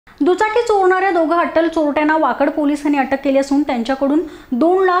दुचाकी चोरणाऱ्या दोघा अट्टल चोरट्यांना वाकड पोलिसांनी अटक केली असून त्यांच्याकडून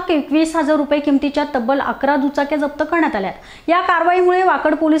 2,21,000 रुपये किमतीच्या तब्बल 11 दुचाक्या जप्त करण्यात आल्या। या कारवाईमुळे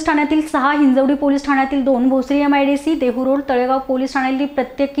वाकड पोलीस ठाण्यातील 6, हिंजवडी पोलीस ठाण्यातील 2, Bhosari MIDC, Dehu road, Talegaon police ठाण्यातील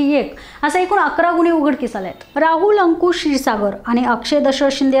प्रत्येकी 1 असे एकूण 11 गुन्हे उघडकीस आले आहेत। राहुल अंकुश क्षीरसागर आणि अक्षय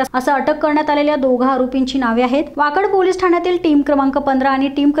दशरथ शिंदे असं अटक करण्यात आलेल्या दोघा आरोपींची नावे आहेत। वाकड पोलीस ठाण्यातील टीम क्रमांक 15 आणि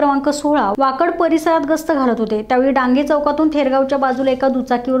टीम क्रमांक 16 वाकड परिसरात गस्त घालत होते। त्यावेळी डांगे चौकातून थेरगावच्या बाजूला एका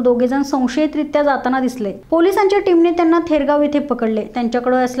दुचाकीवर दोघेजण संशयितरित्या जाताना दिसले। पोलिसांच्या टीमने त्यांना थेरगाव येथे पकडले।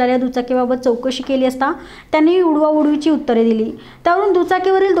 त्यांच्याकडे असलेल्या दुचाकीबाबत चौकशी केली असता त्यांनी उडवाउडवीची उत्तरे दिली। त्यावरून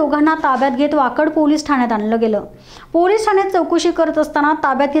दुचाकीवरील दोघांना ताब्यात घेत वाकड पोलीस ठाण्यात आणलं गेलं। पोलीस ठाण्यात चौकशी करत असताना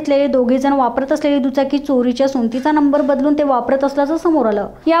ताब्यात घेतलेले दोघेजण वापरत असलेली दुचाकी चोरीच्या सोंतीचा नंबर बदलून ते वापरत असल्याचं समोर आलं।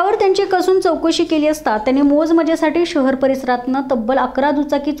 यावर त्यांची कसून चौकशी केली असता त्यांनी मोजमजेसाठी शहर परिसरातनं तब्बल 11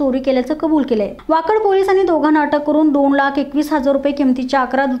 दुचाकी चोरी केल्याचं कबूल केलंय। वाकड पोलिसांनी दोघांना अटक करून 2,21,000 रुपये किमतीच्या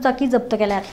 11 दुचाकी जप्त केल्या।